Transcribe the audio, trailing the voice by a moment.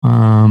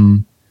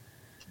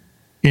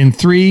In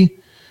 3,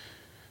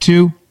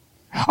 2.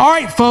 All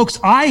right, folks,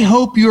 I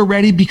hope you're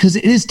ready because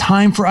it is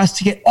time for us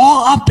to get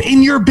all up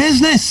in your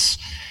business.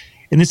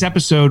 In this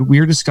episode, we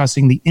are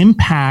discussing the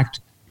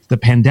impact the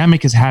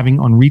pandemic is having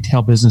on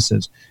retail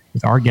businesses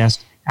with our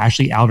guest,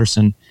 Ashley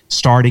Alderson,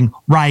 starting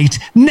right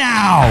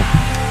now.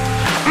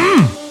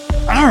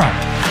 All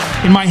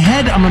right. In my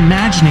head, I'm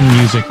imagining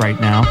music right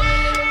now.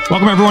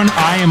 Welcome, everyone.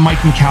 I am Mike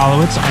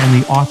Michalowicz. I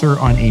am the author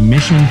on a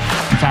mission.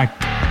 In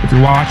fact, if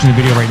you're watching the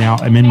video right now,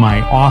 I'm in my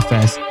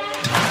office.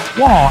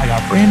 Wall, I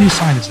got a brand new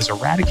sign that says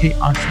eradicate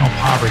entrepreneurial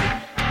poverty.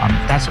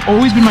 That's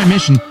always been my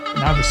mission.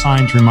 And I have a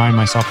sign to remind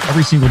myself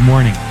every single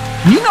morning.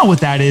 And you know what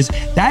that is.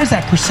 That is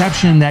that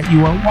perception that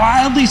you are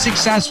wildly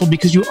successful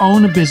because you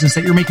own a business,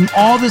 that you're making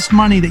all this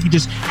money, that you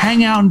just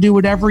hang out and do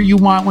whatever you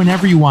want,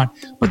 whenever you want.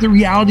 But the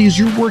reality is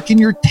you're working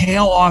your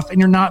tail off and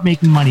you're not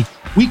making money.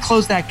 We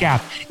close that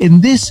gap.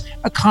 In this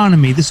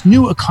economy, this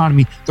new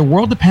economy, the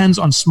world depends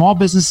on small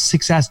business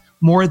success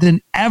more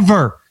than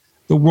ever.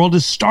 The world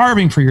is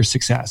starving for your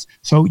success.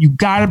 So you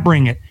got to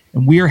bring it.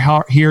 And we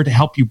are here to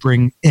help you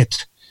bring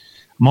it.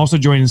 I'm also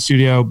joined in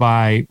studio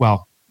by,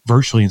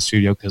 virtually in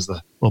studio because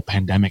the little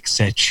pandemic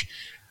sitch,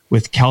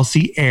 with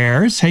Kelsey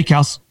Ayers. Hey,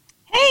 Kels.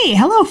 Hey,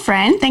 hello,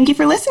 friend. Thank you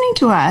for listening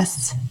to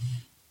us.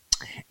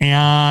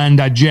 And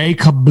Jay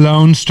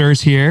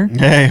Kablonster's here.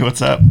 Hey,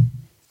 what's up?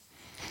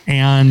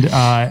 And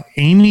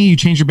Amy, you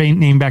changed your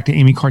name back to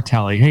Amy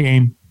Cartelli. Hey,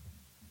 Amy.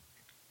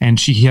 And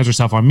she has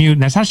herself on mute.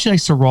 And that's how she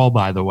likes to roll,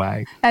 by the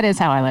way. That is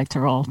how I like to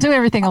roll. Do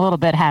everything a little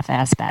bit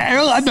half-assed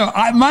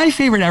back. My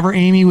favorite ever,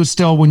 Amy, was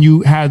still when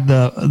you had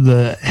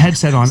the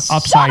headset on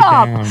upside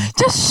down.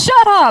 Just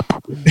shut up.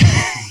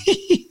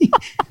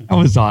 That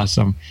was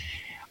awesome.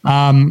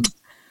 And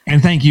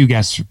thank you,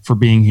 guests, for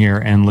being here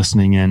and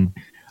listening in.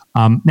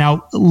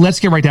 Now,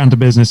 let's get right down to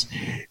business.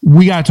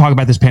 We got to talk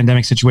about this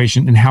pandemic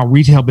situation and how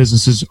retail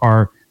businesses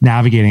are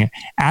navigating it.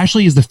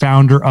 Ashley is the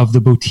founder of the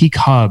Boutique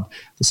Hub,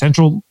 the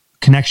central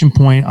connection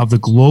point of the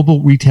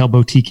global retail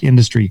boutique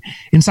industry.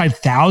 Inside,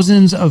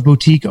 thousands of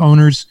boutique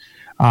owners,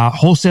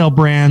 wholesale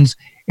brands,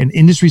 and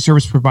industry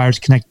service providers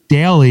connect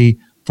daily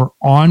for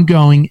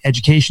ongoing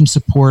education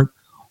support,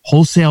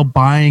 wholesale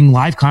buying,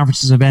 live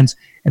conferences and events,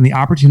 and the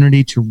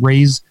opportunity to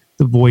raise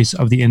the voice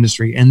of the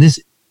industry. And this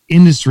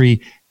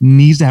industry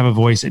needs to have a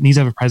voice, it needs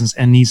to have a presence,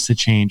 and needs to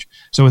change.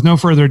 So with no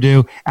further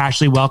ado,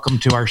 Ashley, welcome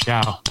to our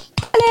show.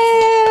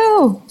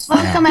 Hello.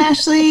 Welcome,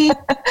 Ashley.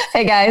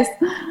 Hey, guys.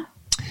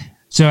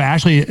 So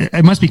Ashley,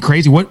 it must be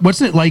crazy.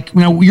 What's it like?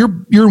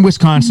 You're in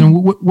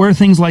Wisconsin. What are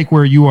things like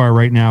where you are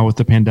right now with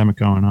the pandemic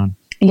going on?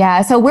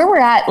 Yeah. So where we're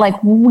at,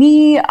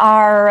 we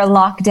are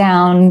locked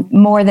down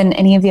more than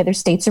any of the other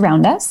states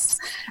around us.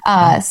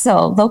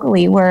 So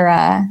locally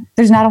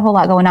there's not a whole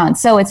lot going on.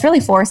 So it's really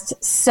forced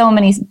so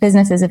many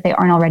businesses, if they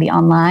aren't already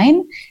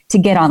online, to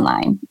get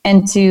online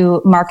and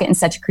to market in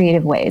such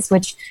creative ways,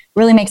 which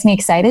really makes me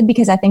excited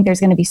because I think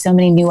there's going to be so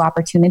many new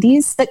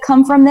opportunities that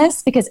come from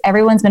this because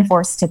everyone's been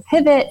forced to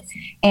pivot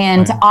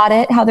and to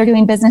audit how they're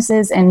doing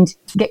businesses and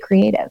get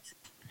creative.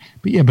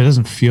 But it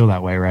doesn't feel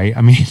that way, right?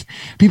 I mean,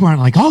 people aren't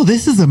like, oh,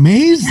 this is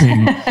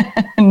amazing.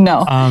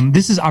 No.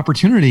 This is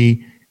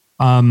opportunity.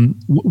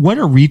 What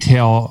are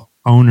retail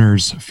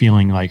owners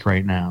feeling like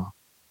right now?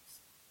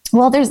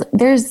 Well,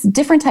 there's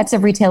different types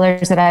of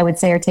retailers that I would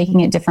say are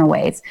taking it different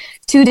ways.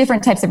 2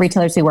 different types of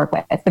retailers we work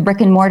with, the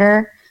brick and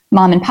mortar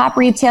mom and pop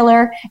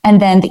retailer,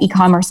 and then the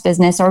e-commerce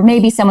business, or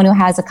maybe someone who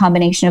has a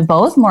combination of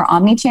both, more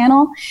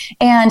omni-channel.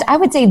 And I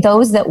would say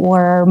those that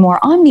were more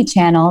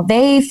omni-channel,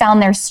 they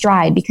found their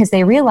stride because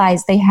they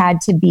realized they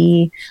had to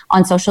be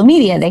on social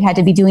media. They had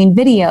to be doing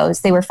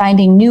videos. They were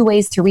finding new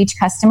ways to reach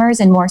customers,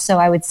 and more so,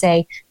 I would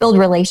say, build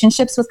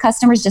relationships with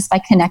customers just by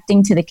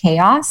connecting to the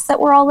chaos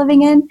that we're all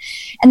living in.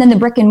 And then the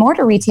brick and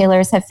mortar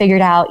retailers have figured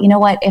out, you know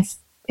what, if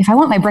I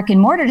want my brick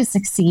and mortar to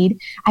succeed,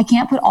 I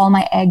can't put all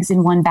my eggs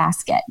in one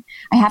basket.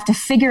 I have to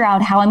figure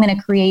out how I'm going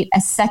to create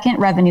a second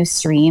revenue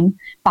stream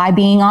by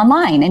being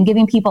online and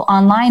giving people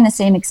online the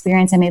same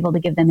experience I'm able to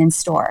give them in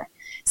store.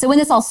 So when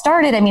this all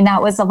started,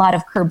 that was a lot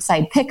of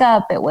curbside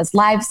pickup. It was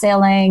live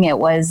selling. It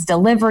was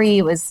delivery.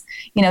 It was,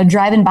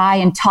 driving by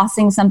and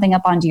tossing something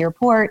up onto your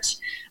porch.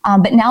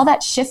 But now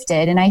that's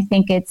shifted. And I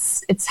think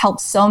it's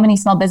helped so many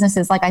small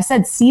businesses, like I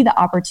said, see the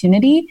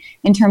opportunity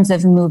in terms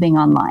of moving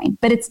online.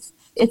 But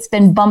it's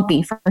been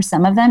bumpy for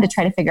some of them to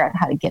try to figure out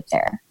how to get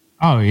there.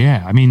 Oh,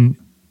 yeah. I mean,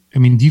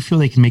 do you feel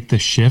they can make the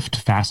shift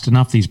fast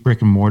enough, these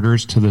brick and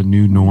mortars, to the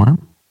new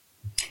norm?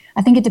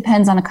 I think it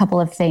depends on a couple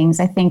of things.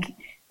 I think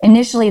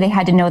initially they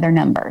had to know their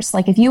numbers.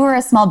 Like if you were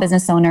a small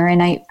business owner,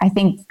 and I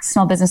think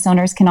small business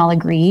owners can all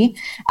agree,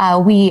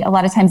 we a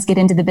lot of times get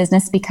into the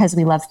business because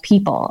we love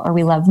people, or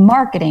we love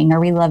marketing, or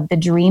we love the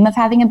dream of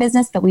having a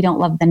business, but we don't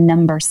love the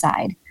number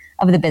side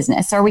of the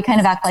business. Or we kind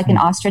of act like an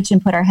ostrich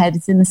and put our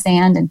heads in the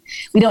sand, and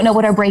we don't know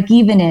what our break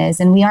even is.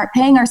 And we aren't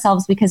paying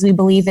ourselves because we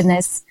believe in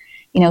this,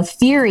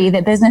 theory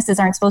that businesses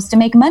aren't supposed to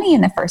make money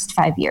in the first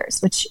 5 years,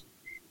 which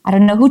I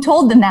don't know who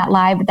told them that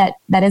lie, but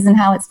that isn't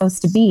how it's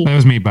supposed to be. That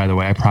was me, by the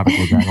way. I probably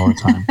did that all the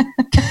time.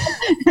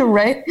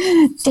 Right?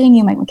 Dang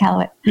you, Mike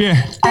McCalloway.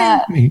 Yeah.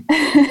 Dang me.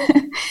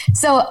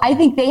 So I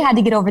think they had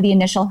to get over the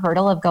initial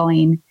hurdle of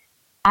going,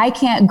 I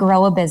can't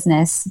grow a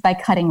business by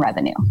cutting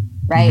revenue,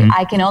 right?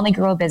 I can only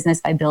grow a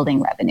business by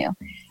building revenue,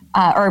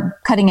 or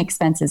cutting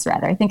expenses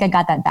rather. I think I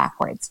got that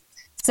backwards.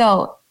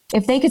 So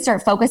if they could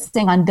start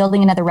focusing on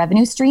building another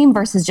revenue stream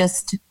versus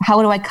just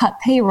how do I cut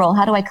payroll?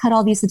 How do I cut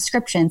all these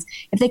subscriptions?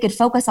 If they could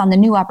focus on the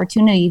new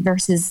opportunity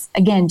versus,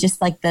 again,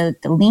 just like the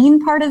lean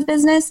part of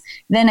business,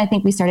 then I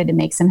think we started to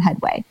make some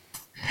headway.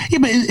 Yeah,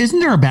 but isn't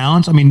there a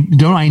balance? I mean,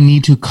 don't I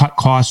need to cut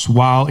costs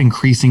while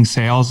increasing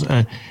sales?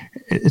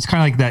 It's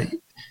kind of like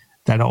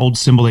that old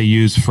symbol they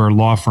use for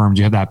law firms.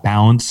 You have that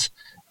balance.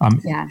 I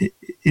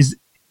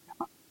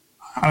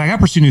got to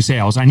pursue new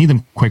sales. I need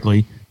them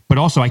quickly, but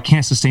also I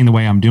can't sustain the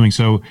way I'm doing.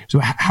 So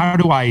how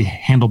do I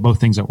handle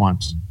both things at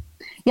once?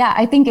 Yeah,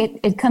 I think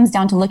it comes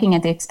down to looking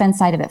at the expense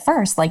side of it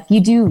first. Like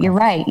you're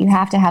right. You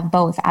have to have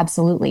both.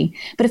 Absolutely.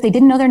 But if they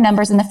didn't know their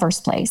numbers in the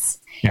first place,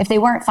 if they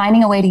weren't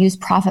finding a way to use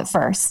profit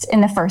first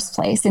in the first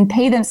place and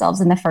pay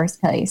themselves in the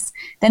first place,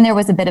 then there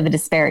was a bit of a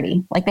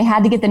disparity. Like they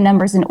had to get the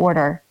numbers in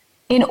order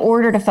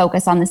to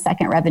focus on the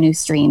second revenue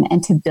stream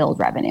and to build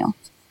revenue.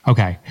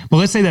 Okay. Well,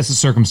 let's say that's the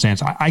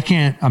circumstance. I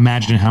can't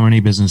imagine how many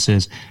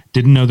businesses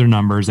didn't know their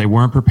numbers. They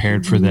weren't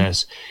prepared for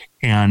this.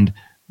 And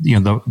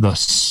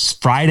the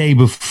Friday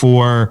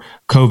before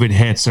COVID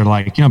hits, they're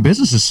like,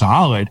 business is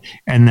solid.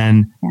 And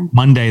then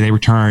Monday they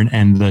return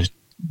and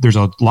there's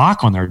a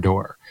lock on their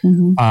door.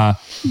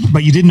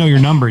 But you didn't know your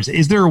numbers.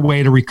 Is there a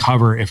way to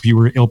recover if you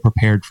were ill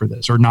prepared for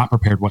this or not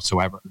prepared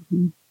whatsoever?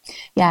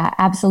 Yeah,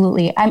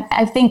 absolutely.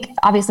 I think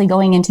obviously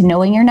going into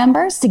knowing your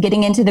numbers to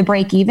getting into the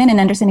break even and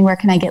understanding where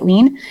can I get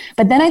lean.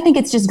 But then I think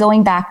it's just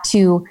going back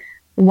to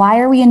why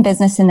are we in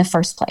business in the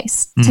first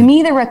place? To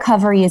me, the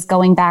recovery is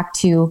going back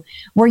to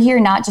we're here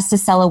not just to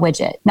sell a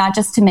widget, not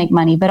just to make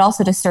money, but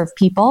also to serve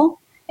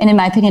people. And in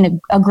my opinion,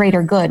 a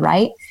greater good,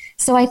 right?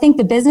 So I think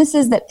the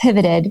businesses that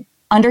pivoted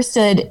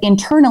understood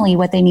internally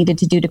what they needed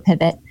to do to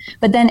pivot,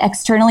 but then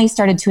externally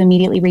started to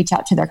immediately reach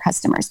out to their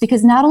customers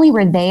because not only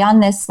were they on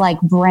this like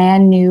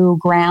brand new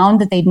ground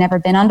that they'd never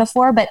been on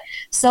before, but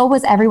so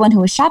was everyone who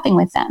was shopping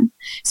with them.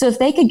 So if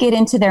they could get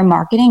into their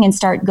marketing and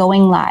start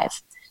going live,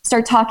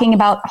 start talking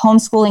about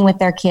homeschooling with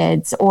their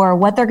kids or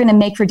what they're going to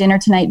make for dinner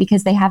tonight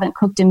because they haven't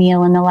cooked a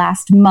meal in the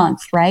last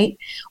month, right?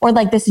 Or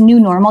like this new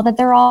normal that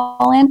they're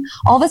all in.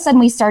 All of a sudden,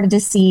 we started to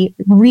see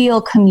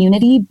real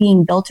community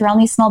being built around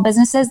these small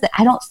businesses that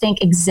I don't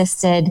think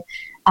existed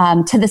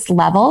to this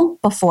level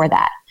before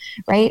that,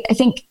 right? I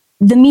think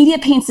the media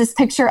paints this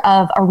picture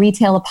of a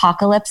retail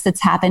apocalypse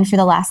that's happened for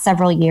the last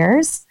several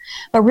years.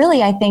 But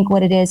really, I think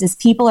what it is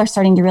people are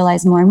starting to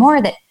realize more and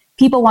more that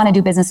people want to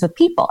do business with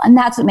people. And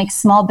that's what makes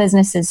small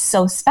businesses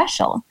so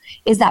special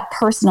is that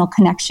personal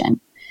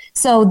connection.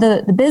 So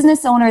the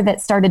business owner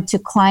that started to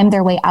climb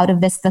their way out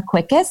of this the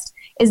quickest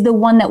is the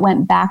one that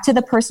went back to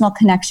the personal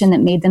connection that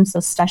made them so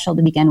special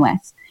to begin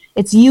with.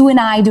 It's you and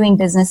I doing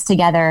business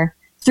together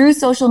through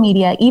social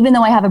media, even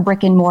though I have a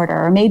brick and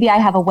mortar, or maybe I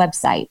have a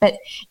website, but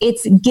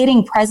it's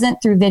getting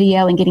present through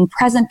video and getting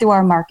present through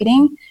our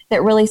marketing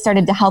that really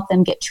started to help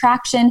them get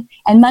traction,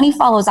 and money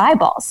follows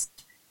eyeballs.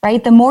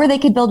 Right? The more they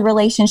could build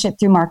relationship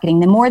through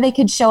marketing, the more they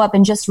could show up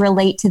and just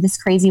relate to this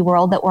crazy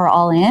world that we're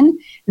all in.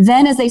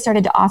 Then as they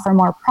started to offer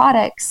more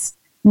products,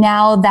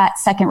 now that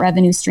second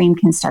revenue stream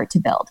can start to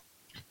build.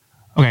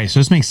 Okay, so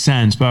this makes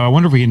sense, but I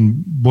wonder if we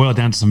can boil it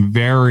down to some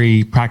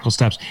very practical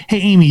steps. Hey,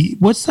 Amy,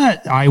 what's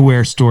that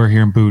eyewear store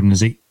here in Boudin?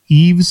 Is it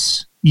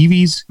Eve's?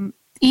 Evie's,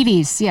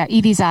 yeah,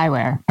 Evie's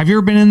Eyewear. Have you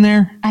ever been in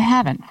there? I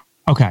haven't.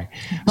 Okay.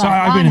 But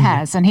Ron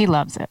has, and he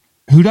loves it.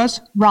 Who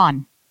does?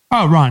 Ron.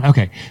 Oh, Ron.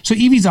 Okay. So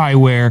Evie's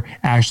Eyewear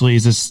actually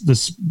is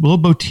this little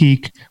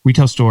boutique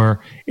retail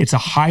store. It's a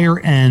higher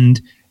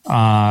end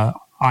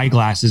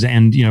eyeglasses.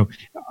 And,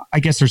 I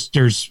guess this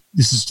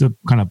is the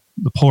kind of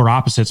the polar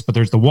opposites, but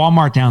there's the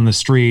Walmart down the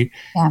street.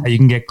 Yeah. You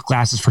can get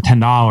glasses for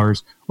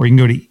 $10, or you can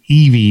go to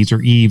Evie's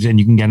or Eve's and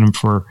you can get them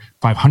for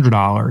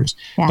 $500,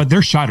 but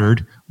they're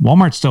shuttered.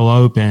 Walmart's still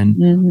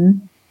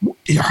open.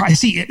 I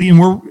see. And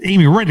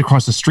we're right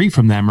across the street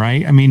from them,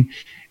 right? I mean,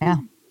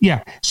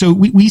 yeah. So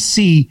we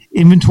see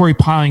inventory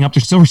piling up.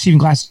 They're still receiving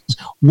glasses.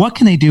 What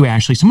can they do,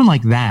 Ashley? Someone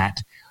like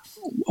that,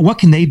 what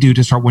can they do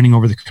to start winning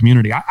over the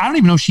community? I don't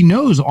even know if she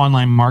knows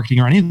online marketing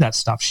or any of that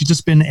stuff. She's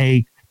just been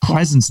a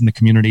presence in the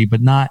community,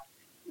 but not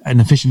an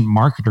efficient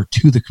marketer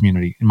to the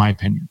community, in my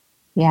opinion.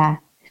 Yeah.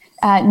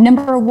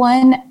 Number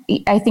one,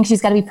 I think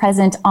she's got to be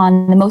present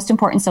on the most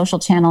important social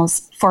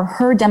channels for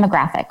her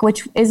demographic,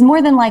 which is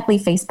more than likely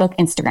Facebook,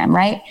 Instagram,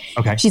 right?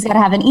 Okay. She's got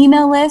to have an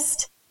email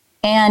list.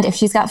 And if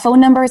she's got phone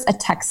numbers, a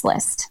text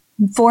list.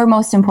 4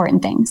 most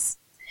important things.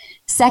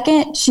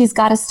 Second, she's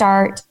got to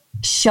start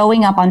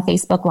showing up on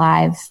Facebook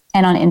Live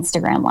and on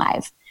Instagram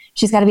Live.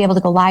 She's got to be able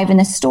to go live in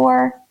the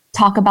store,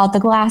 talk about the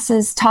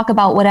glasses, talk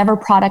about whatever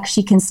product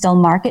she can still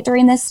market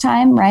during this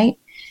time, right?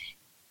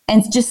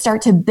 And just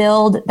start to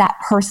build that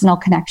personal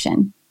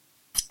connection.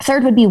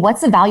 Third would be,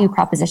 what's the value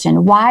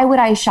proposition? Why would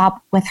I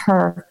shop with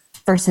her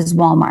versus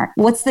Walmart?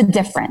 What's the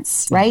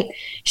difference, right?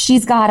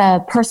 She's got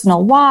a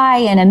personal why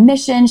and a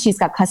mission. She's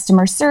got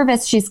customer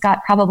service. She's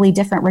got probably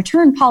different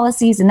return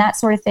policies and that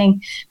sort of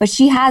thing. But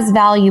she has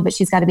value, but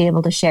she's got to be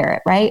able to share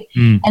it, right?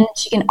 And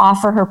she can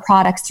offer her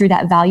products through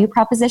that value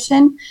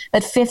proposition.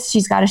 But fifth,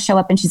 she's got to show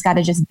up and she's got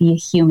to just be a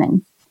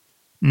human.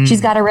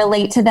 She's got to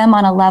relate to them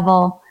on a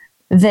level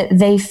that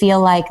they feel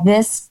like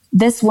this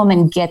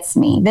woman gets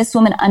me. This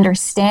woman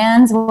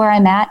understands where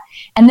I'm at.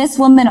 And this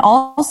woman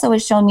also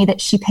has shown me that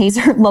she pays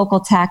her local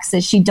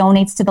taxes. She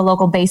donates to the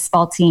local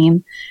baseball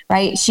team,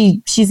 right?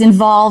 She's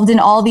involved in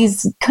all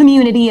these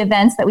community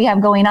events that we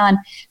have going on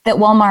that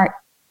Walmart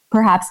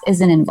perhaps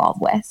isn't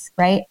involved with,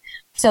 right?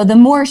 So the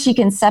more she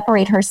can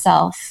separate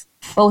herself,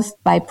 both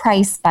by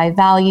price, by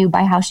value,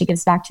 by how she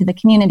gives back to the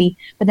community,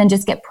 but then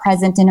just get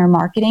present in her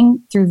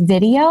marketing through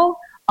video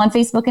on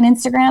Facebook and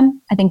Instagram,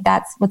 I think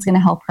that's what's going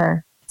to help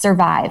her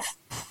survive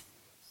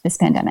this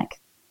pandemic.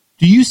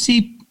 Do you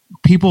see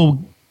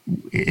people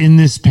in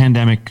this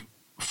pandemic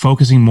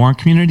focusing more on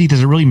community?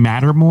 Does it really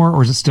matter more,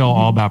 or is it still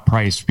all about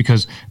price?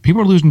 Because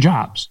people are losing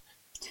jobs.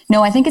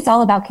 No, I think it's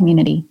all about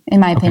community,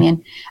 in my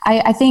opinion.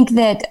 I think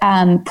that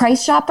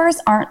price shoppers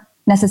aren't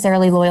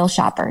necessarily loyal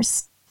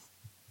shoppers.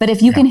 But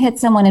if you can hit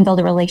someone and build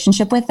a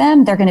relationship with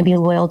them, they're going to be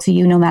loyal to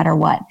you no matter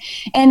what.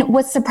 And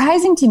what's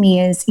surprising to me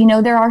is,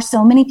 there are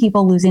so many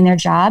people losing their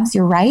jobs.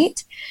 You're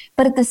right.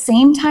 But at the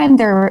same time,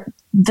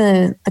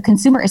 the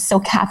consumer is so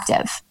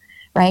captive,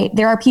 right?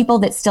 There are people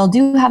that still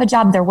do have a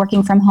job. They're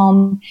working from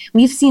home.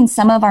 We've seen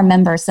some of our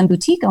members, some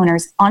boutique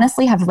owners,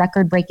 honestly have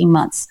record-breaking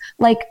months,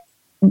 like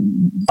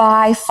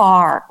by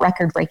far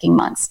record-breaking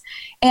months.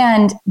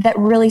 And that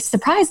really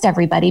surprised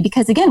everybody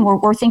because, again,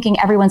 we're thinking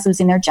everyone's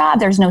losing their job.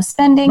 There's no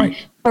spending.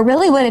 Right. But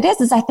really what it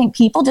is I think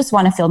people just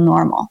want to feel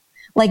normal.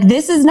 Like,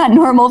 this is not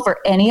normal for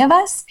any of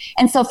us.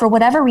 And so for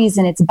whatever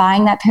reason, it's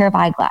buying that pair of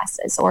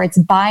eyeglasses, or it's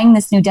buying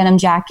this new denim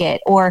jacket,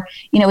 or,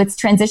 it's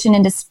transition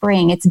into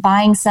spring. It's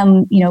buying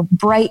some,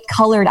 bright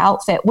colored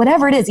outfit,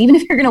 whatever it is. Even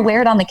if you're going to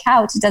wear it on the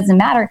couch, it doesn't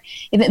matter.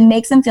 If it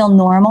makes them feel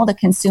normal, the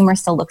consumer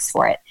still looks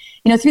for it.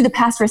 Through the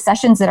past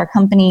recessions that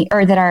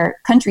our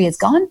country has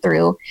gone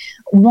through,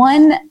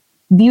 one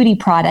beauty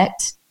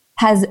product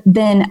has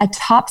been a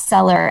top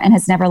seller and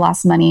has never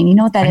lost money. And you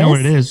know what that is? I know what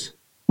it is.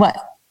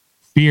 What?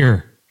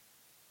 Beer.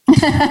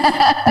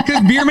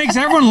 Because beer makes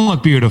everyone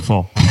look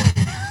beautiful.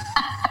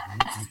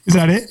 Is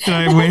that it? Did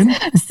I win?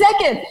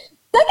 Second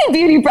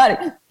beauty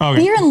product. Okay.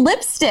 Beer and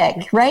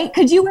lipstick, right?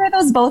 Could you wear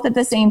those both at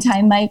the same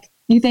time, Mike?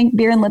 You think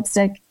beer and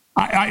lipstick?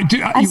 I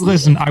do.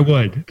 Listen, I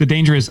would. The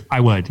danger is I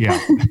would, yeah.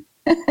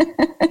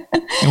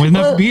 And with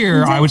enough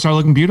beer, I would start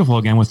looking beautiful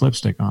again with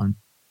lipstick on.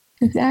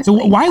 Exactly.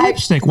 So why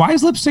lipstick? Why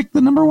is lipstick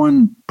the number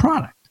one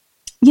product?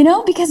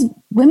 Because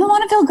women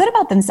want to feel good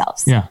about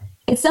themselves. Yeah.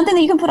 It's something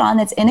that you can put on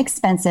that's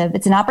inexpensive.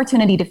 It's an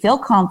opportunity to feel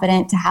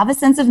confident, to have a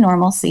sense of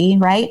normalcy,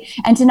 right?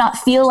 And to not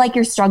feel like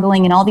you're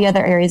struggling in all the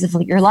other areas of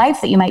your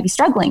life that you might be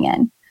struggling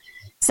in.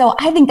 So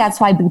I think that's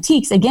why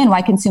boutiques, again,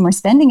 why consumer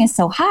spending is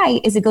so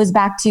high, is it goes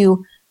back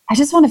to, I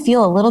just want to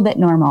feel a little bit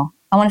normal.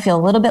 I want to feel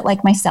a little bit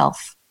like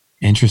myself.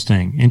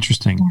 Interesting.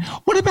 Yeah.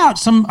 What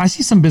about I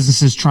see some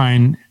businesses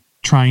trying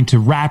to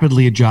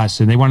rapidly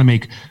adjust, and they want to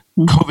make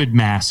COVID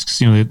masks,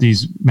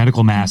 these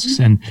medical masks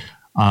and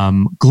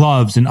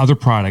gloves and other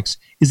products.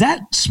 Is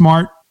that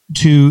smart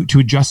to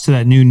adjust to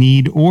that new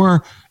need,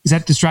 or is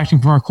that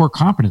distracting from our core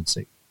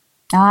competency?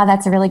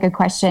 That's a really good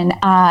question.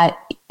 A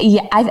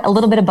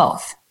little bit of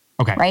both.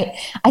 Okay. Right.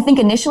 I think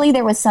initially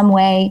there was a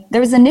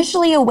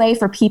way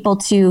for people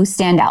to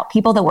stand out,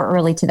 people that were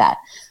early to that.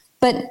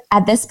 But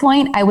at this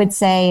point, I would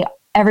say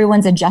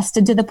everyone's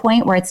adjusted to the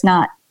point where it's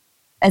not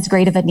as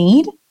great of a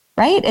need,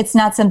 right? It's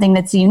not something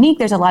that's unique.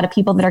 There's a lot of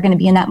people that are going to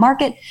be in that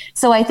market.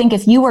 So I think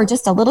if you were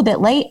just a little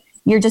bit late,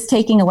 you're just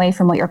taking away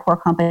from what your core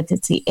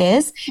competency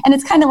is. And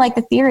it's kind of like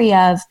the theory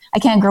of, I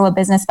can't grow a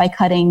business by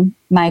cutting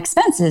my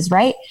expenses,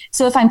 right?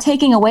 So if I'm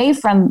taking away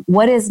from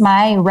what is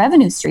my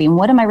revenue stream,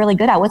 what am I really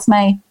good at? What's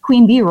my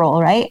queen bee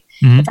role, right?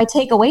 Mm-hmm. If I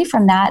take away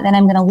from that, then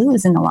I'm going to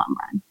lose in the long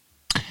run.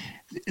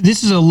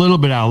 This is a little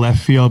bit out of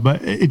left field,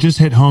 but it just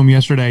hit home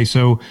yesterday.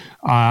 So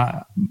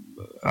I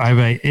have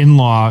an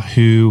in-law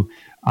who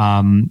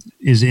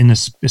is in a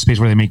space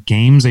where they make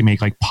games, they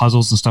make like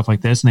puzzles and stuff like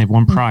this. And they have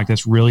one product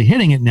that's really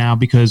hitting it now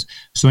because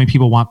so many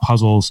people want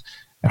puzzles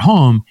at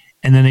home.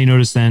 And then they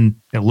notice then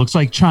it looks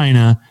like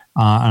China,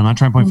 I'm not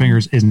trying to point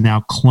fingers, is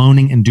now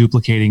cloning and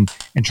duplicating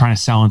and trying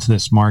to sell into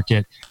this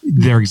market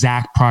their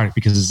exact product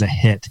because it's a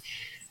hit.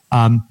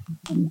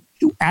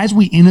 As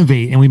we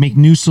innovate and we make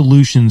new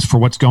solutions for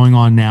what's going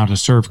on now to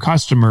serve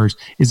customers,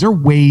 is there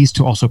ways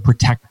to also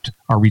protect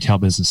our retail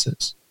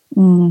businesses?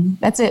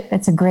 That's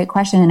a great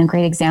question and a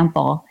great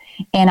example.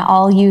 And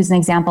I'll use an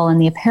example in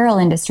the apparel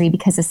industry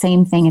because the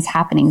same thing is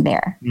happening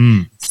there.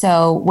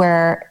 So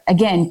where,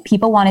 again,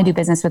 people want to do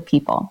business with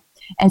people.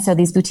 And so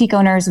these boutique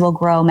owners will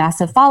grow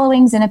massive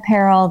followings in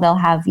apparel. They'll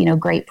have,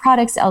 great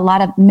products, a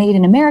lot of made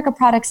in America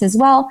products as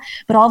well.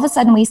 But all of a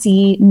sudden we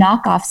see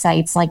knockoff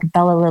sites like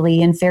Bella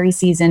Lily and Fairy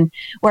Season,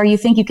 where you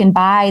think you can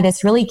buy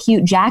this really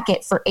cute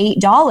jacket for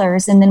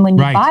 $8. And then when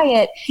you buy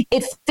it,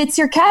 it fits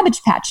your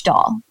Cabbage Patch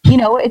doll.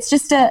 It's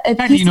just a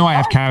piece I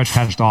have Cabbage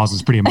Patch dolls.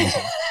 It's pretty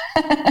amazing.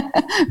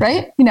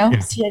 Right?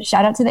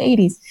 Shout out to the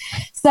 80s.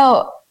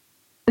 So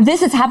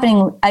this is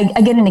happening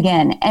again and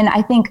again. And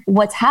I think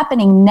what's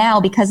happening now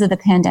because of the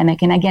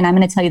pandemic, and again, I'm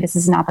going to tell you this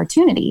is an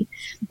opportunity,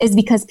 is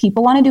because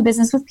people want to do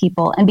business with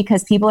people and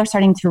because people are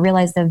starting to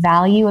realize the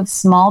value of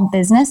small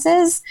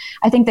businesses.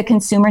 I think the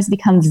consumers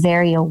become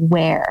very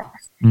aware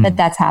that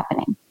that's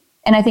happening.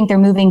 And I think they're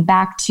moving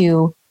back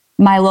to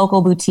my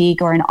local boutique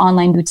or an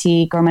online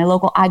boutique or my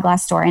local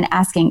eyeglass store and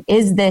asking,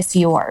 is this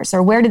yours?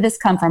 Or where did this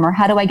come from? Or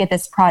how do I get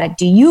this product?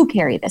 Do you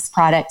carry this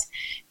product?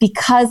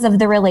 Because of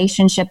the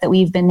relationship that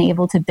we've been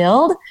able to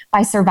build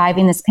by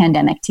surviving this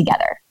pandemic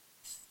together.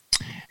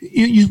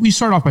 We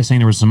start off by saying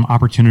there were some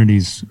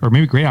opportunities or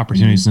maybe great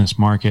opportunities in this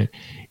market.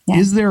 Yeah.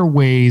 Is there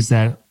ways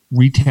that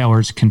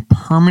retailers can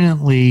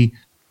permanently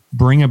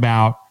bring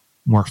about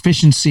more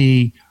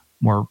efficiency,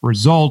 more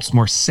results,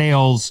 more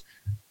sales,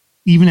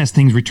 even as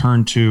things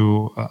return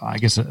to,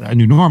 a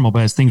new normal,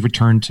 but as things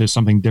return to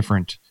something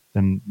different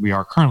than we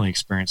are currently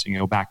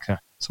experiencing, back to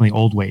some of the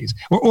old ways?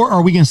 Or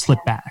are we going to slip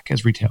back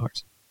as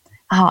retailers?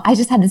 Oh, I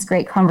just had this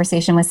great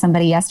conversation with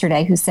somebody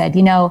yesterday who said,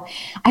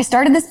 I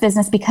started this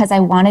business because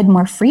I wanted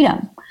more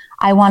freedom.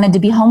 I wanted to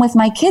be home with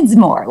my kids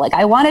more. Like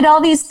I wanted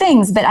all these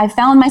things, but I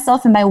found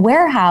myself in my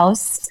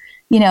warehouse,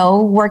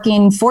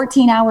 working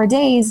 14-hour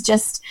days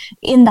just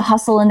in the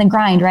hustle and the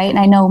grind, right? And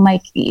I know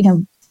Mike,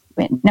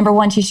 number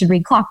one, she should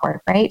read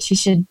Clockwork, right? She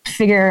should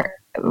figure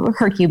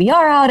her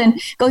QBR out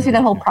and go through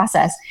that whole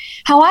process.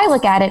 How I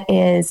look at it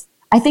is,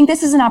 I think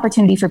this is an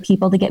opportunity for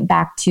people to get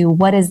back to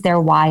what is their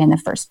why in the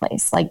first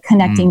place, like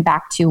connecting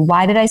back to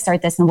why did I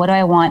start this and what do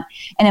I want?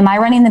 And am I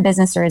running the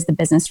business or is the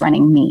business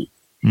running me?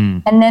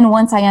 And then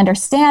once I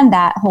understand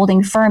that,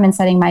 holding firm and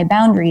setting my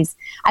boundaries,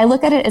 I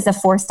look at it as a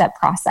 4-step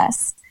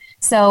process.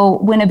 So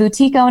when a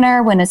boutique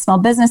owner, when a small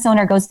business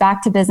owner goes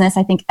back to business,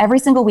 I think every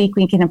single week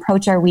we can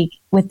approach our week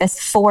with this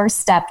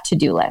 4-step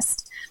to-do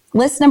list.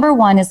 List number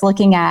 1 is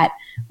looking at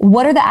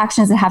what are the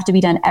actions that have to be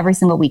done every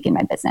single week in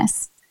my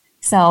business.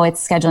 So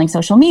it's scheduling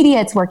social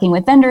media, it's working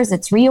with vendors,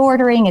 it's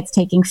reordering, it's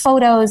taking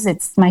photos,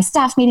 it's my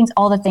staff meetings,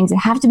 all the things that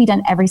have to be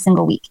done every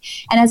single week.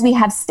 And as we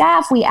have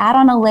staff, we add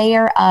on a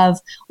layer of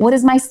what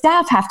does my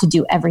staff have to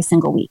do every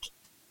single week?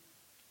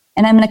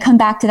 And I'm going to come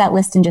back to that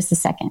list in just a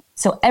second.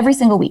 So every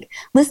single week.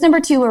 List number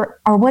 2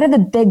 are what are the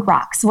big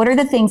rocks? What are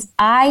the things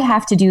I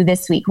have to do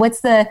this week?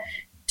 What's the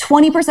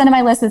 20% of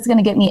my list that's going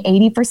to get me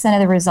 80% of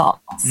the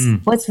results?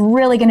 What's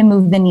really going to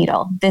move the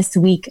needle this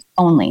week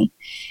only?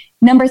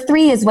 Number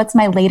 3 is what's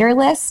my later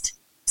list?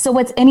 So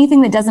what's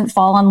anything that doesn't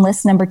fall on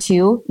list number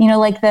 2?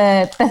 Like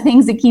the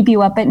things that keep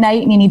you up at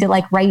night and you need to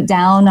write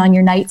down on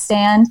your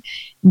nightstand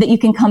that you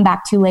can come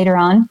back to later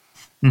on.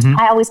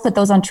 I always put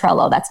those on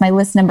Trello. That's my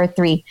list number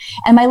 3.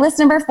 And my list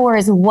number 4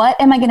 is what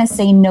am I going to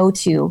say no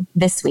to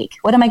this week?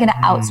 What am I going to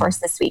outsource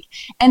this week?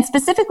 And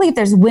specifically, if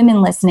there's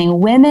women listening,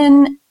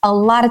 women a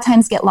lot of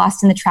times get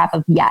lost in the trap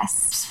of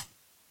yes,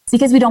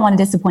 because we don't want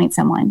to disappoint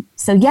someone.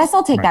 So yes,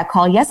 I'll take that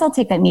call. Yes, I'll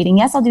take that meeting.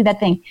 Yes, I'll do that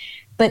thing.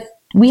 But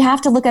we have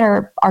to look at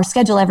our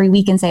schedule every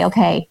week and say,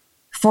 okay,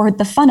 for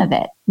the fun of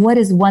it, what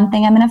is one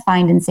thing I'm going to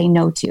find and say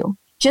no to?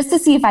 Just to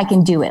see if I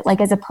can do it,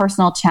 like as a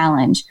personal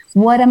challenge.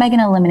 What am I going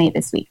to eliminate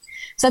this week?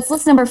 So that's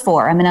list number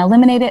 4. I'm going to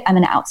eliminate it. I'm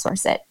going to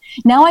outsource it.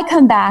 Now I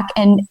come back,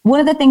 and one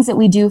of the things that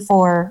we do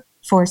for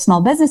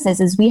small businesses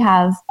is we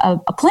have a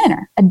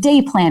planner, a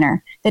day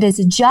planner that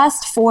is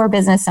just for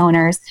business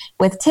owners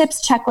with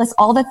tips, checklists,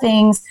 all the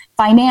things,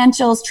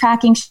 financials,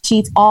 tracking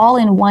sheets, all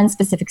in one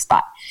specific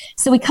spot.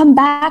 So we come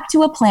back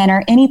to a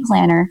planner, any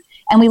planner,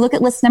 and we look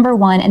at list number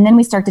 1, and then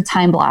we start to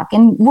time block.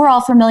 And we're all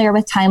familiar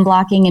with time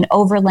blocking and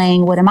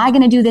overlaying. What am I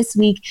going to do this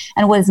week?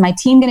 And what is my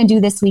team going to do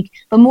this week?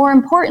 But more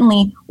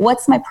importantly,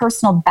 what's my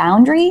personal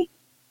boundary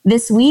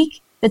this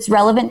week that's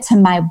relevant to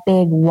my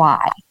big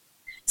why?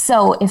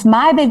 So if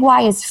my big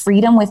why is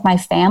freedom with my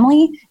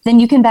family,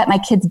 then you can bet my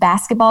kids'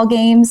 basketball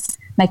games,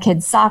 my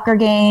kids' soccer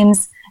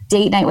games,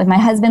 date night with my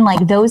husband,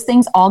 like those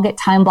things all get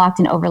time blocked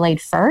and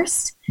overlaid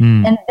first.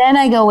 And then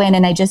I go in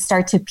and I just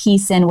start to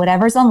piece in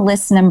whatever's on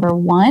list number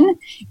 1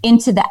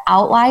 into the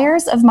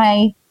outliers of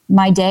my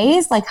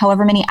days, like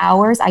however many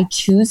hours I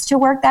choose to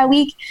work that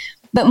week.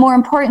 But more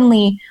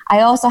importantly, I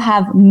also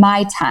have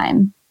my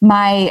time.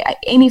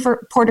 Amy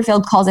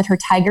Porterfield calls it her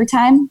tiger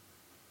time.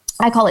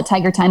 I call it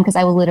tiger time because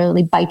I will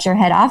literally bite your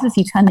head off if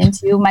you come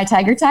into my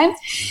tiger time.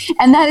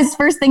 And that is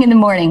first thing in the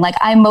morning. Like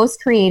I'm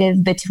most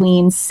creative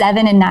between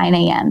 7 and 9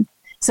 a.m.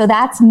 So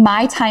that's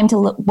my time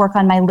to work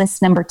on my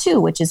list number 2,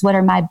 which is what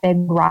are my big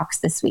rocks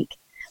this week.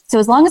 So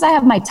as long as I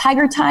have my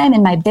tiger time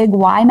and my big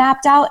why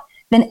mapped out,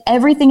 then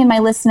everything in my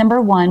list number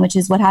 1, which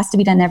is what has to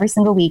be done every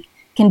single week,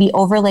 can be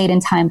overlaid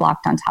and time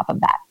blocked on top of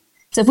that.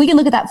 So if we can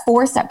look at that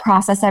 4-step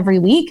process every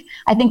week,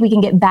 I think we can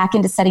get back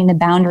into setting the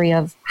boundary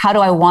of how do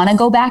I want to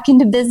go back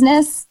into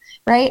business,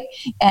 right?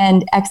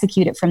 And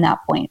execute it from that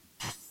point.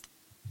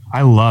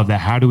 I love that.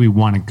 How do we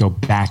want to go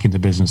back into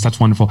business? That's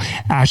wonderful.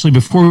 Ashley,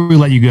 before we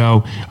let you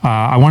go,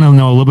 I want to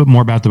know a little bit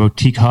more about the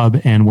Boutique Hub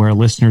and where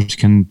listeners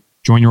can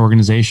join your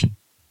organization.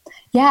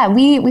 Yeah,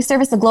 we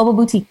service the global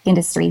boutique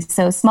industry.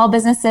 So small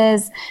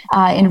businesses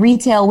in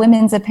retail,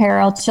 women's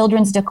apparel,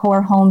 children's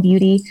decor, home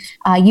beauty,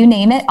 you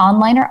name it,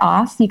 online or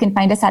off. You can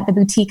find us at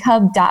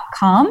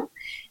theboutiquehub.com.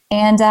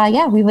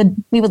 And we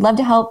would love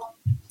to help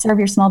serve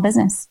your small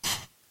business.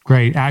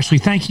 Great. Ashley,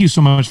 thank you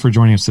so much for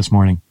joining us this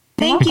morning.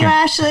 Thank you,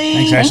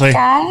 Ashley. Thanks,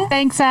 Ashley.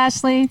 Thanks,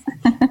 Ashley.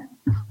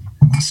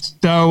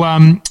 So,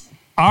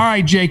 all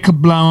right,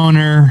 Jacob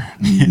Bloner.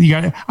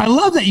 I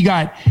love that you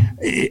got,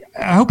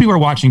 I hope people are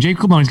watching.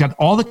 Jacob Bloner's got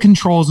all the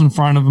controls in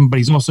front of him, but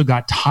he's also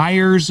got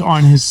tires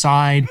on his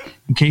side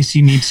in case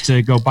he needs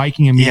to go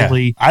biking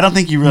immediately. Yeah, I don't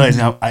think you realize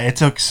how it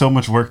took so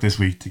much work this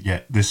week to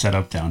get this set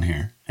up down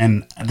here.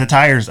 And the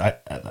tires,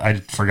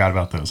 I forgot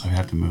about those. I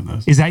have to move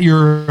those. Is that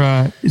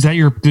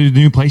the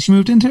new place you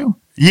moved into?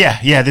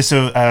 Yeah.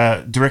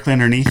 So directly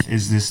underneath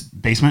is this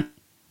basement.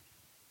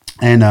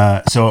 And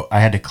so I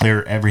had to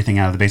clear everything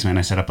out of the basement, and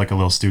I set up like a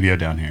little studio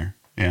down here.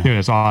 Yeah. Dude,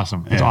 it's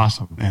awesome. It's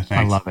awesome. Yeah,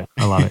 I love it.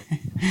 All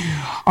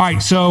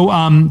right. So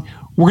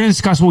we're going to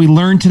discuss what we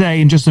learned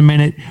today in just a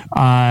minute.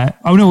 I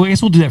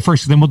guess we'll do that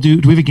first. Then do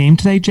we have a game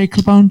today, Jake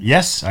Capone?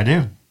 Yes, I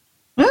do.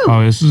 Ooh.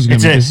 Oh, this is going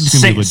to be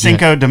legit.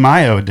 Cinco de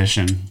Mayo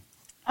edition.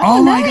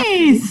 Oh, nice.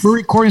 my God. We're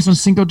recording this on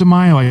Cinco de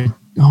Mayo.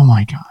 Oh,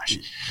 my gosh.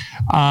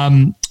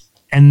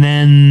 And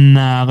then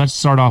let's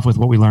start off with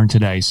what we learned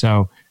today.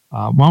 So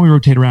why don't we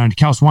rotate around?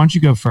 Kels, why don't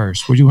you go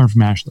first? What did you learn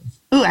from Ashley?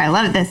 Ooh, I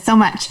love this so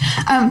much.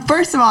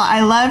 First of all,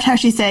 I loved how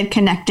she said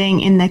connecting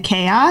in the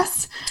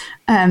chaos.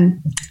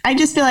 I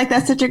just feel like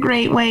that's such a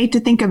great way to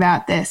think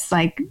about this.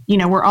 Like,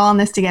 we're all in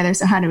this together.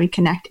 So how do we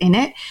connect in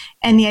it?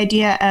 And the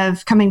idea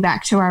of coming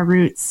back to our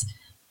roots.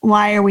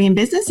 Why are we in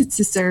business? It's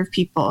to serve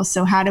people.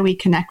 So how do we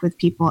connect with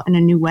people in a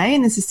new way?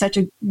 And this is such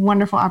a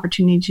wonderful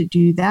opportunity to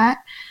do that.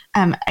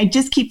 I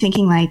just keep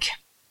thinking like,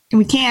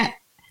 we can't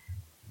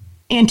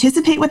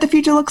anticipate what the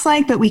future looks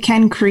like, but we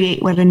can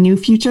create what a new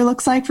future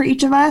looks like for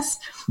each of us.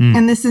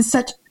 And this is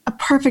such a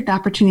perfect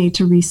opportunity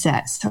to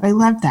reset. So I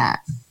love that.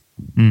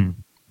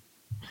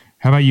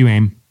 How about you,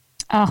 Aim?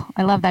 Oh,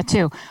 I love that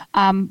too.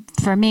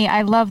 For me,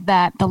 I love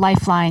that the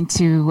lifeline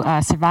to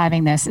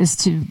surviving this is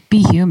to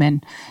be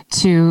human,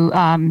 to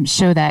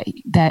show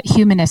that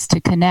humanness, to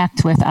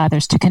connect with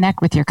others, to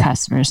connect with your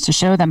customers, to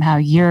show them how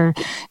you're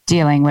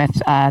dealing with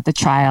the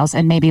trials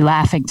and maybe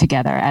laughing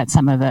together at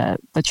some of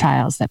the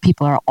trials that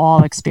people are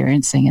all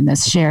experiencing in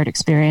this shared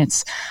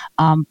experience.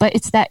 But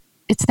it's that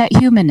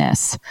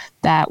humanness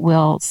that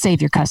will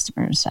save your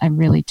customers. I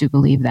really do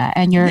believe that.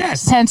 And your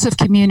sense of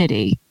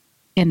community.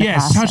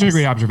 Yes, such a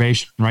great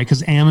observation, right?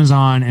 Because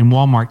Amazon and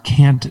Walmart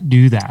can't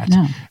do that.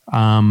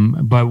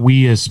 No. But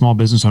we as small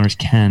business owners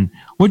can.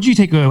 What did you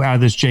take out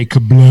of this, Jay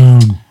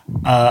Kabloon?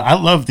 I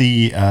love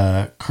the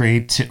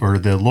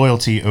the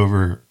loyalty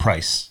over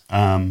price.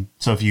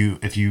 So if you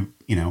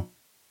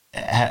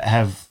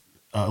have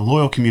a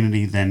loyal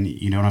community, then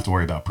you don't have to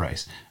worry about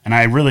price. And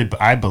I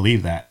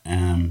believe that.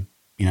 When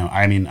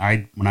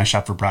I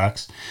shop for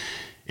products,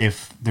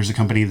 if there's a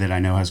company that I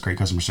know has great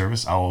customer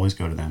service, I'll always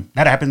go to them.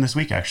 That happened this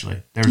week,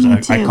 actually.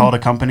 I called a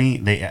company.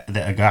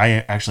 A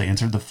guy actually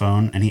answered the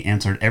phone, and he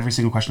answered every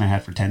single question I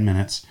had for 10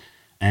 minutes.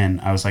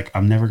 And I was like,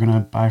 I'm never going to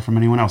buy from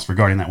anyone else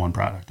regarding that one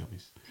product, at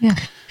least.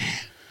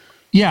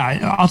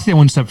 Yeah, I'll take that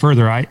one step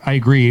further. I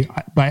agree.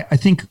 But I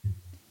think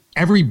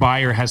every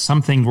buyer has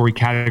something where we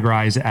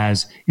categorize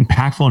as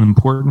impactful and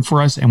important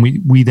for us, and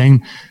we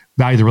then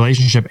value the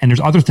relationship. And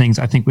there's other things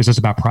I think was just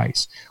about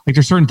price. Like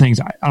there's certain things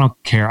I don't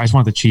care. I just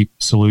want the cheap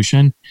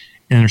solution.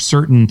 And there's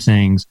certain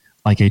things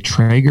like a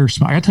Traeger.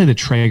 I got to tell you the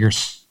Traeger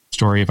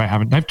story if I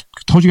haven't. I've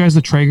told you guys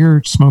the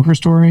Traeger smoker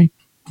story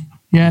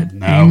yet,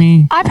 No.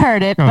 Amy? I've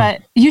heard it,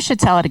 but you should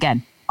tell it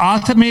again.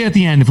 I'll tell me at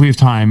the end if we have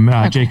time.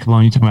 Jake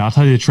Malone, you tell me. I'll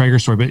tell you the Traeger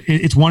story. But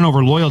it's one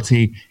over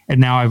loyalty, and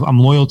now I'm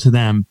loyal to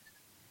them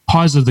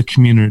because of the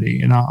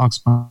community. And I'll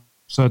explain.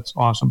 So it's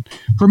awesome.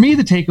 For me,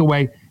 the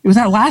takeaway, it was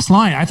that last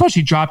line. I thought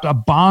she dropped a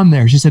bomb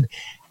there. She said,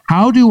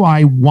 how do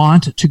I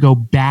want to go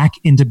back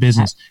into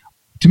business?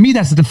 To me,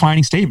 that's the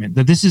defining statement,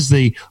 that this is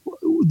the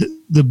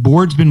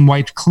board's been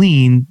wiped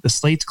clean, the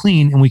slate's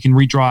clean, and we can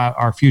redraw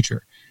our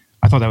future.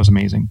 I thought that was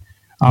amazing.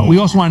 We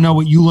also want to know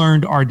what you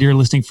learned, our dear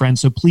listening friends.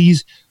 So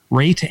please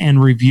rate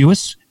and review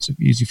us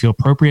as you feel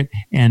appropriate,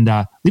 and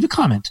leave a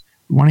comment.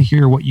 We want to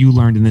hear what you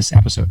learned in this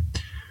episode.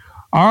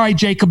 All right,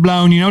 Jacob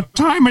Blown, you know what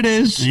time it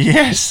is.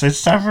 Yes,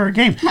 it's time for a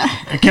game.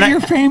 Can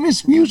your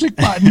famous music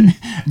button. Do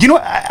you know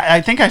what? I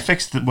think I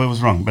fixed what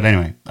was wrong, but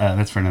anyway,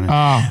 that's for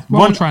another.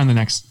 We'll try on the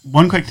next.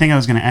 One quick thing I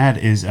was going to add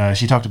is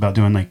she talked about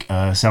doing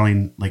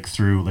selling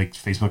through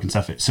Facebook and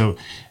stuff. So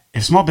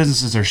if small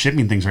businesses are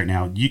shipping things right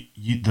now,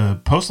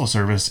 the postal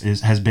service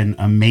has been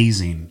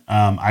amazing.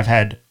 I've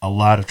had a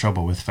lot of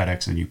trouble with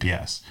FedEx and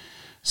UPS.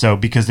 So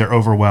because they're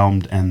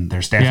overwhelmed and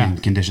their staffing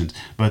conditions.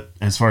 But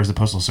as far as the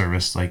Postal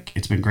Service, like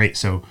it's been great.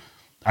 So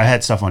I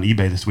had stuff on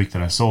eBay this week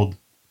that I sold,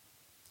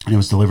 and it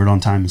was delivered on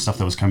time, and stuff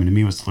that was coming to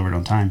me was delivered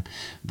on time.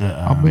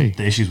 The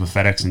issues with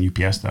FedEx and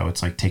UPS, though,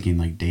 it's like taking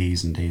like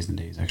days and days and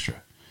days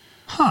extra.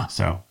 Huh.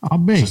 So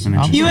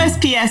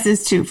USPS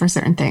is too for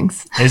certain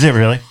things. Is it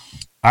really?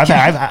 I've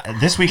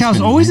this week. Cal's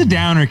always a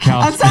downer,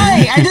 Cal. I'm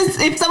sorry.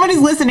 If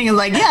somebody's listening and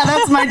like, yeah,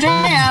 that's my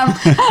jam,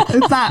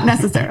 it's not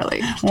necessarily.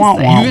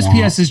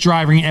 USPS is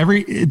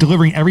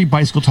delivering every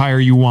bicycle tire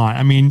you want.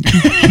 I mean,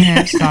 you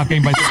can't stop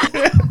getting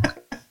bicycle.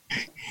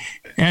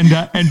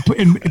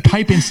 And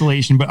pipe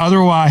installation, but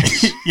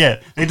otherwise,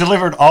 yeah, they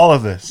delivered all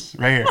of this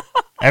right here,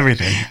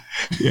 everything.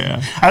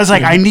 Yeah, I was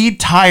like, I need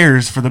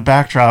tires for the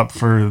backdrop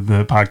for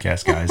the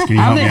podcast, guys. Can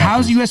you help me out?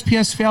 How's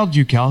USPS failed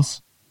you,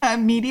 Kels?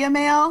 Media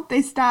mail.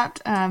 They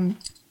stopped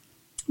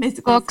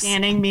basically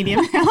scanning media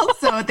mail,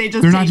 so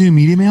they're not doing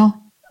media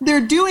mail.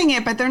 They're doing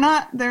it, but they're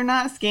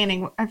not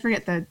scanning. I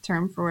forget the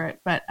term for it,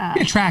 but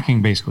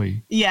tracking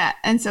basically. Yeah,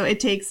 and so it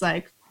takes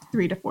like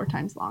 3 to 4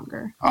 times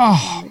longer.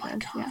 Oh my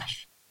gosh! Yeah.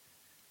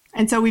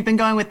 And so we've been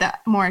going with the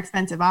more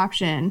expensive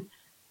option.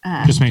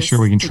 Just make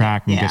sure we can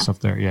track and get stuff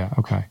there. Yeah.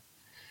 Okay.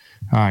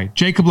 All right.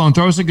 Jacob Lone,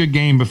 throw us a good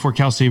game before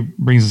Kelsey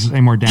brings us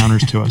any more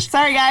downers to us.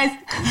 Sorry, guys.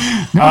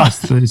 No,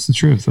 it's the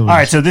truth. All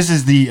right. So this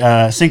is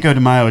the Cinco de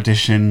Mayo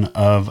edition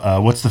of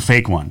What's the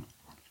Fake One?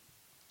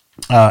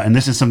 And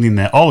this is something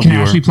that all of you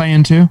can Ashley play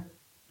into?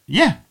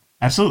 Yeah,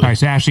 absolutely. All right.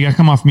 So Ashley, you got to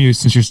come off mute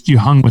since you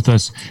hung with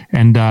us.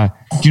 And do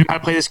you know how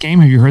to play this game?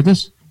 Have you heard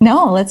this?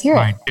 No, let's hear it.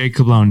 All right,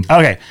 Jacob Lone.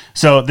 Okay,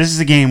 so this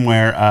is a game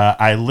where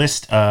I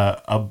list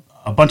a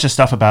bunch of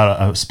stuff about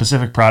a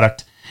specific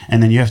product,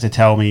 and then you have to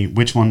tell me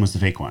which one was the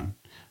fake one.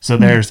 So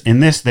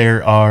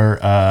there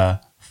are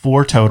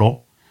 4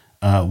 total.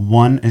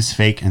 1 is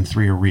fake and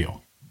 3 are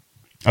real.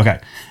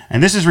 Okay,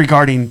 and this is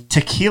regarding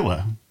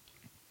tequila.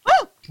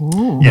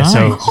 Ooh, yeah,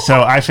 nice.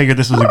 so I figured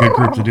this was a good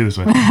group to do this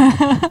with.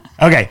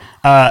 Okay,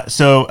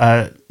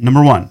 so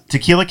number 1,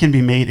 tequila can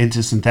be made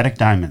into synthetic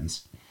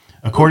diamonds.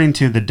 According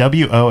to the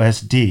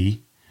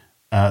WOSD,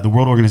 the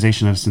World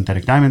Organization of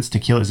Synthetic Diamonds,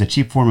 tequila is a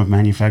cheap form of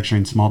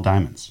manufacturing small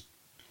diamonds.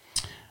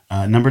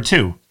 Number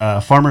 2,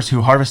 farmers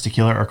who harvest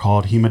tequila are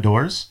called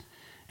humidors,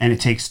 and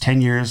it takes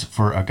 10 years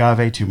for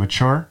agave to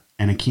mature,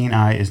 and a keen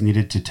eye is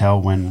needed to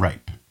tell when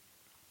ripe.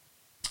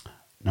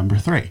 Number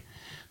 3,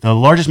 the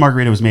largest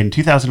margarita was made in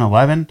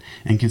 2011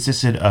 and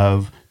consisted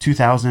of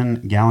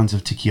 2,000 gallons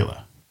of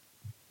tequila.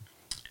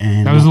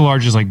 And that was the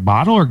largest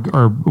bottle,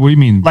 or what do you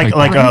mean? Like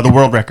the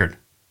world record.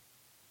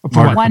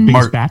 For one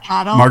biggest batch?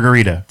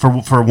 Margarita.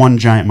 For one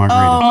giant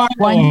margarita.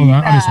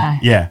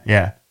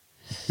 Yeah.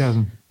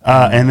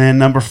 And then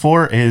number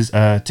 4 is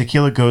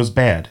tequila goes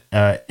bad.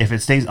 If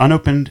it stays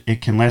unopened,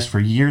 it can last for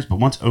years, but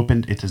once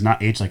opened, it does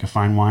not age like a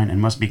fine wine and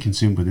must be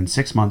consumed within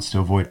 6 months to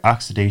avoid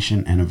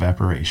oxidation and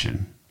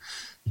evaporation.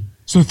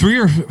 So three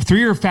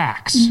are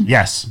facts.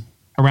 Yes.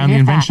 Around the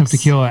invention of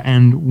tequila,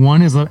 and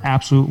 1 is an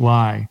absolute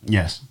lie.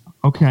 Yes.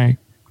 Okay.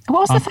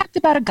 What was the fact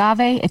about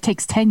agave? It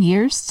takes 10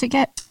 years to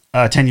get...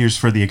 10 years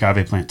for the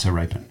agave plant to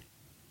ripen.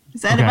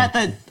 Is that about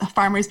the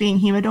farmers being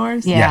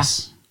humidors? Yeah.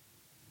 Yes.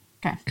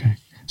 Okay.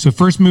 So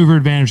first mover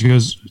advantage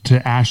goes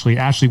to Ashley.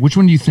 Ashley, which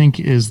one do you think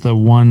is the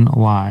one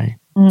lie?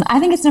 I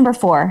think it's number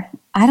 4.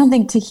 I don't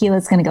think tequila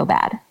is going to go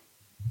bad.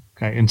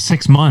 Okay. In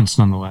 6 months,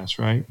 nonetheless,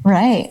 right?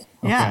 Right.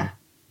 Yeah.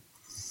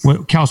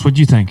 Kels, what do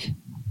you think?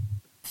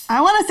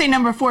 I want to say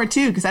number 4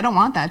 too, because I don't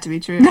want that to be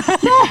true.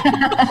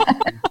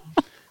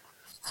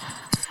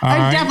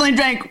 I definitely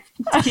drank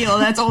tequila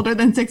that's older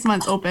than 6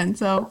 months open.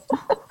 So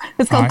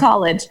it's called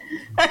college.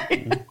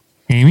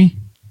 Amy?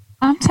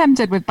 I'm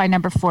tempted by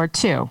number 4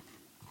 too.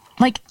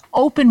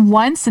 Open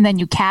once and then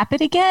you cap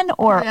it again,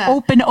 or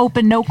open,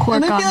 no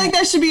cork. And I feel like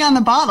that should be on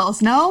the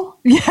bottles, no?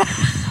 Yeah.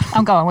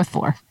 I'm going with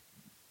 4.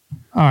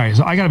 All right,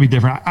 so I got to be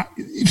different.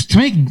 To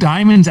make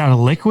diamonds out of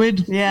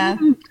liquid,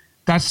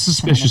 that's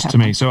suspicious to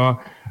me. So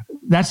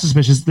that's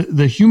suspicious.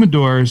 The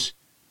humidors,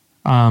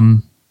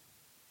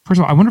 first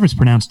of all, I wonder if it's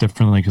pronounced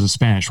differently because of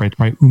Spanish, right?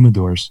 Probably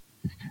humidors.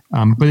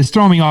 But it's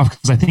throwing me off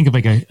because I think of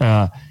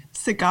a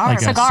cigar. A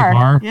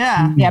cigar.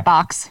 Yeah.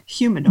 Box.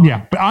 Humidor.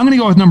 Yeah, but I'm going to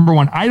go with number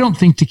 1. I don't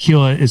think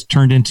tequila is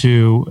turned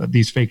into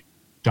these fake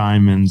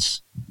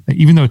diamonds,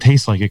 even though it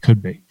tastes like it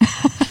could be.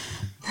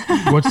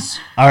 What's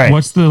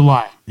the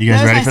lie? You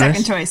guys ready for this? That was my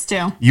second choice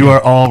too. You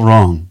are all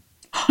wrong.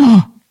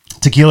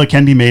 Tequila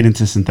can be made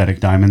into synthetic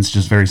diamonds,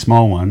 just very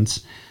small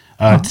ones.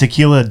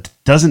 Tequila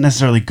doesn't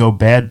necessarily go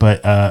bad,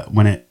 but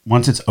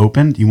once it's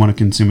opened, you want to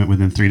consume it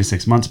within 3 to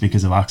 6 months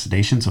because of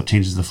oxidation, so it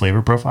changes the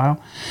flavor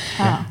profile.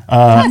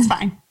 That's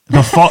fine.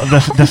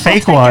 The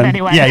fake one,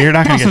 anyway. Yeah, you're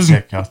not going to get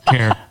sick.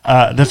 Care.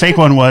 The fake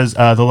one was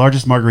the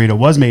largest margarita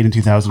was made in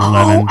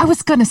 2011. Oh, I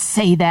was going to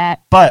say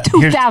that. But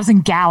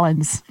 2,000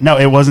 gallons. No,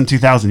 it wasn't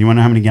 2,000. You want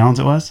to know how many gallons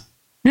it was?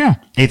 Yeah.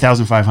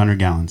 8,500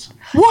 gallons.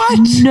 What?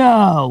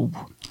 No.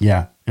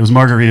 Yeah. It was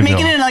Margaritaville.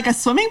 Making it like a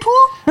swimming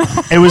pool?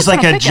 It was like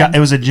it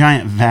was a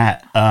giant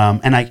vat,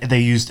 and they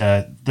used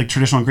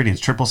traditional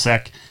ingredients, triple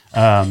sec,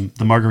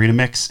 the margarita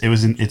mix.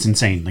 It's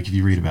insane. Like if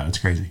you read about it, it's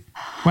crazy.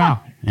 Wow.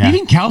 Yeah.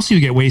 Even Kelsey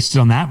would get wasted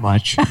on that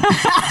much.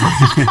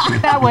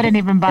 That wouldn't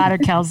even bother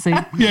Kelsey.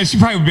 Yeah, she'd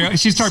start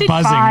She's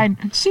buzzing. fine.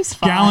 She's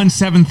fine. Gallon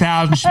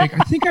 7,000. She's like,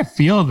 I think I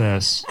feel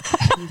this.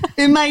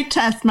 It might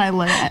test my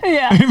limit.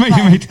 Yeah. It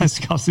might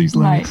test Kelsey's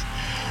limits.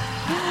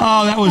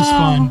 Oh, that was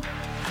fun.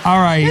 All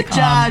right. Good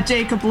job,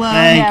 Jacob Lowe.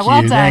 Thank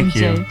Well you, done, thank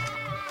you. Jake.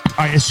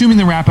 All right, assuming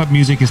the wrap-up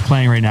music is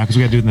playing right now, because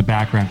we got to do it in the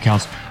background,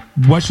 Kels,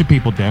 what should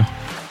people do?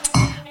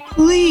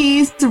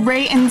 Please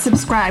rate and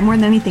subscribe. More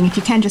than anything, if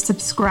you can, just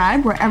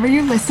subscribe wherever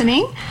you're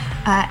listening,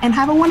 and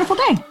have a wonderful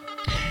day.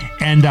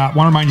 And want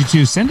to remind you,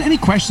 too, send any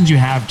questions you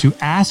have to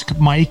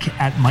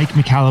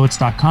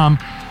askmike@mikemichalowicz.com.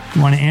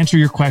 We want to answer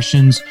your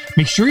questions.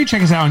 Make sure you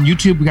check us out on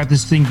YouTube. We got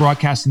this thing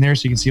broadcasting there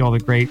so you can see all the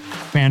great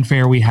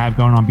fanfare we have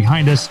going on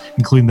behind us,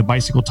 including the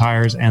bicycle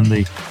tires and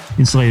the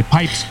insulated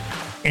pipes.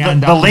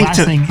 And the link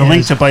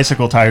to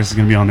bicycle tires is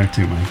going to be on there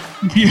too, Mike.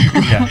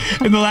 Yeah.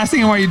 And the last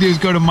thing I want you to do is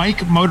go to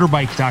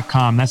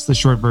MikeMotorbike.com. That's the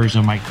short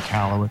version of Mike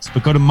Michalowicz.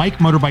 But go to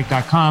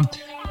MikeMotorbike.com.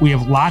 We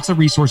have lots of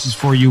resources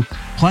for you,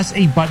 plus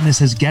a button that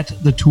says Get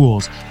the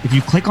Tools. If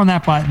you click on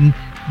that button,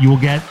 you will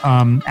get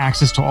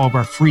access to all of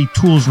our free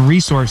tools and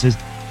resources.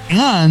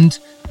 And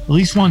at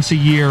least once a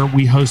year,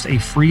 we host a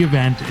free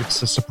event.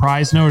 It's a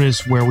surprise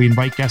notice where we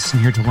invite guests in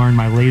here to learn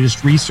my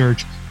latest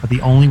research. But the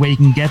only way you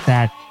can get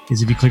that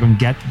is if you click on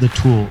Get the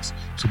Tools.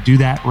 So do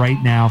that right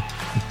now.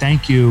 And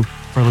thank you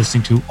for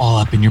listening to All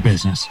Up in Your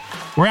Business.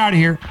 We're out of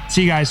here.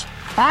 See you guys.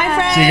 Bye,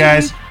 friends. See you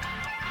guys.